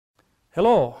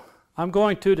Hello, I'm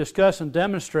going to discuss and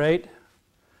demonstrate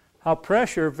how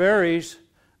pressure varies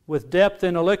with depth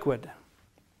in a liquid.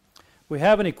 We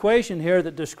have an equation here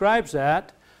that describes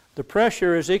that. The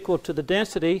pressure is equal to the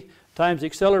density times the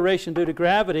acceleration due to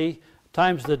gravity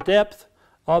times the depth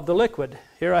of the liquid.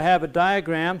 Here I have a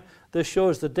diagram. This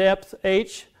shows the depth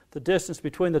h, the distance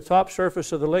between the top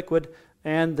surface of the liquid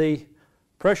and the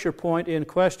pressure point in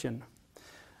question.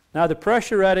 Now the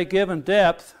pressure at a given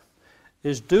depth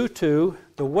is due to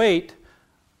the weight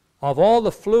of all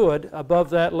the fluid above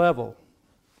that level.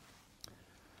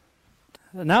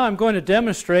 Now I'm going to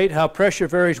demonstrate how pressure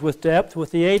varies with depth with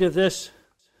the aid of this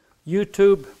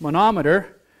U-tube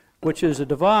manometer, which is a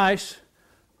device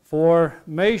for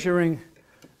measuring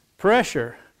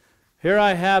pressure. Here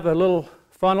I have a little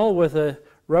funnel with a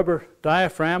rubber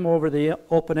diaphragm over the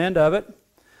open end of it.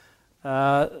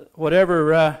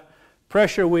 Whatever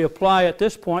pressure we apply at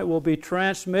this point will be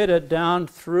transmitted down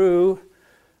through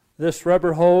this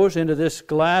rubber hose into this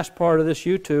glass part of this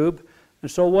U-tube. And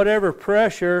so whatever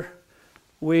pressure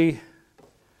we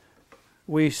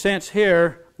sense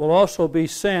here will also be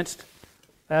sensed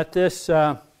at this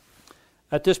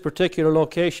particular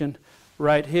location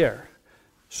right here.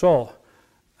 So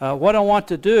what I want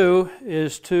to do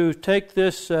is to take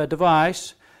this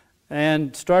device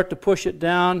and start to push it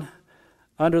down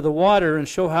under the water and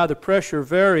show how the pressure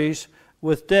varies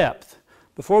with depth.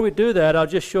 Before we do that, I'll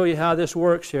just show you how this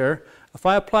works here. If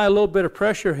I apply a little bit of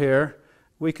pressure here,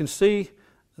 we can see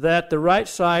that the right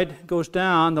side goes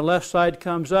down, the left side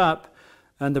comes up,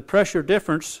 and the pressure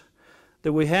difference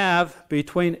that we have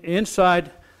between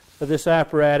inside of this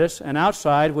apparatus and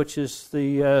outside, which is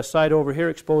the side over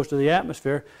here exposed to the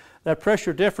atmosphere, that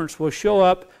pressure difference will show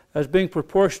up as being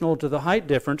proportional to the height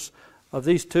difference of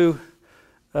these two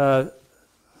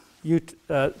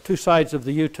sides of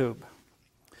the U-tube.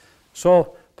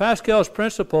 So Pascal's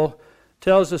principle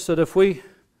tells us that if we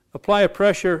apply a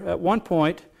pressure at one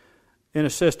point in a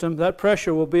system, that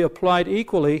pressure will be applied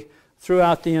equally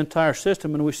throughout the entire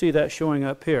system, and we see that showing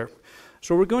up here.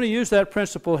 So we're going to use that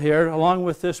principle here along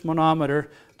with this manometer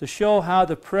to show how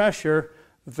the pressure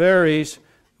varies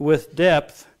with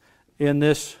depth in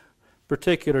this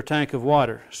particular tank of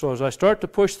water. So as I start to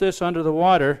push this under the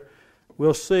water,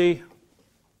 we'll see,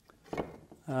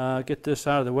 get this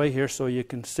out of the way here so you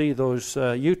can see those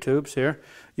U-tubes here.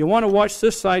 You want to watch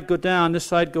this side go down, this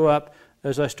side go up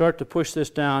as I start to push this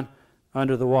down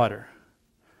under the water.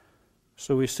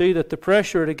 So we see that the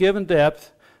pressure at a given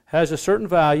depth has a certain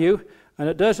value, and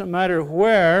it doesn't matter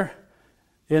where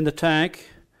in the tank,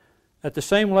 at the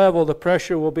same level the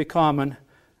pressure will be common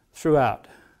throughout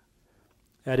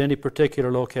at any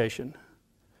particular location.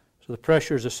 So the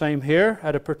pressure is the same here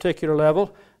at a particular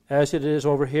level as it is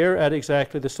over here at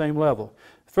exactly the same level.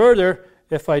 Further,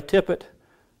 if I tip it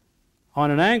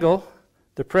on an angle,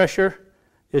 the pressure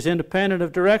is independent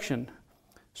of direction.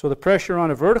 So the pressure on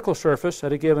a vertical surface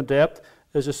at a given depth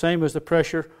is the same as the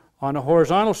pressure on a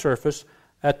horizontal surface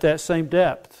at that same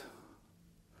depth,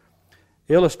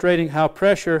 illustrating how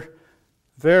pressure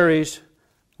varies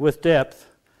with depth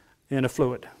in a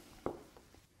fluid.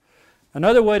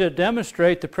 Another way to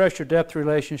demonstrate the pressure-depth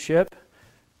relationship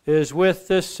is with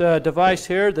this device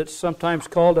here that's sometimes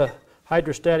called a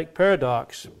hydrostatic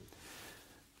paradox.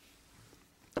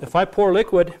 If I pour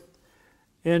liquid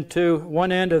into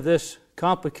one end of this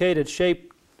complicated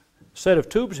shaped set of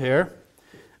tubes here,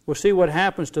 we'll see what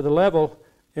happens to the level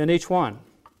in each one.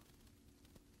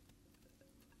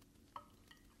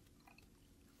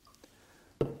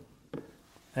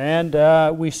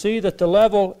 And we see that the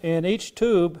level in each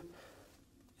tube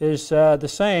is the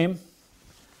same,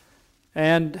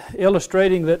 and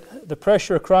illustrating that the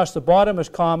pressure across the bottom is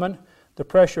common, the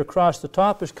pressure across the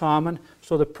top is common,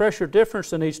 so the pressure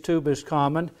difference in each tube is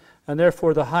common, and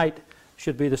therefore the height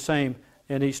should be the same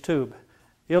in each tube,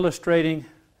 illustrating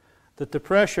that the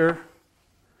pressure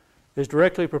is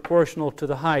directly proportional to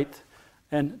the height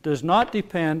and does not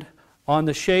depend on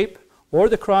the shape or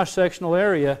the cross-sectional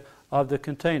area of the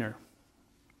container.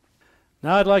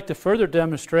 Now I'd like to further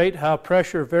demonstrate how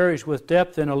pressure varies with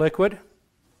depth in a liquid.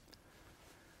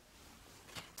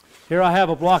 Here I have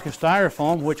a block of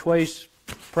styrofoam which weighs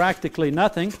practically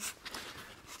nothing,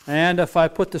 and if I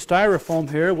put the styrofoam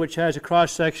here, which has a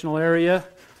cross-sectional area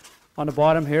on the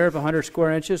bottom here of 100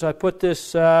 square inches, I put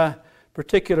this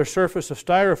particular surface of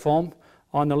styrofoam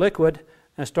on the liquid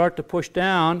and start to push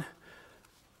down.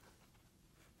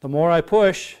 The more I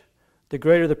push, the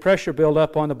greater the pressure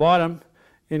buildup on the bottom,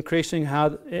 indicating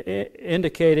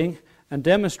and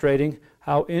demonstrating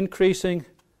how increasing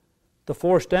the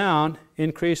force down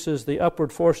increases the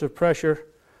upward force of pressure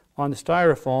on the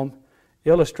styrofoam,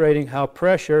 illustrating how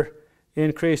pressure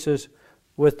increases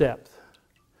with depth.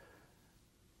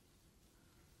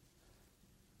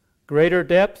 Greater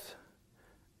depth,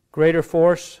 greater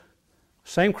force,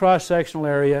 same cross-sectional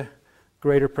area,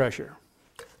 greater pressure.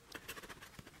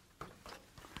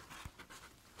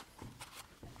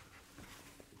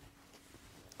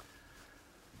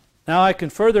 Now I can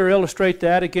further illustrate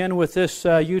that again with this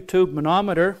U-tube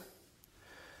manometer.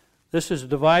 This is a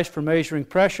device for measuring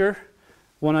pressure.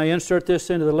 When I insert this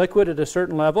into the liquid at a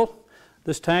certain level,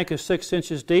 this tank is 6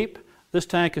 inches deep, this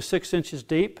tank is 6 inches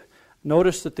deep.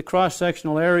 Notice that the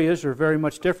cross-sectional areas are very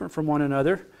much different from one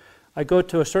another. I go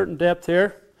to a certain depth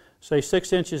here, say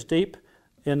 6 inches deep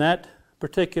in that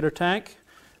particular tank,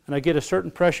 and I get a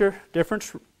certain pressure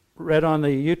difference read on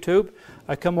the U-tube.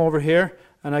 I come over here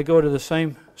and I go to the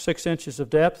same 6 inches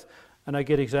of depth, and I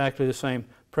get exactly the same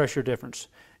pressure difference,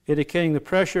 indicating the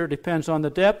pressure depends on the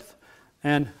depth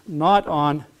and not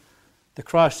on the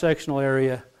cross-sectional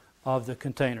area of the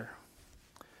container.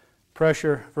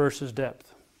 Pressure versus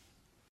depth.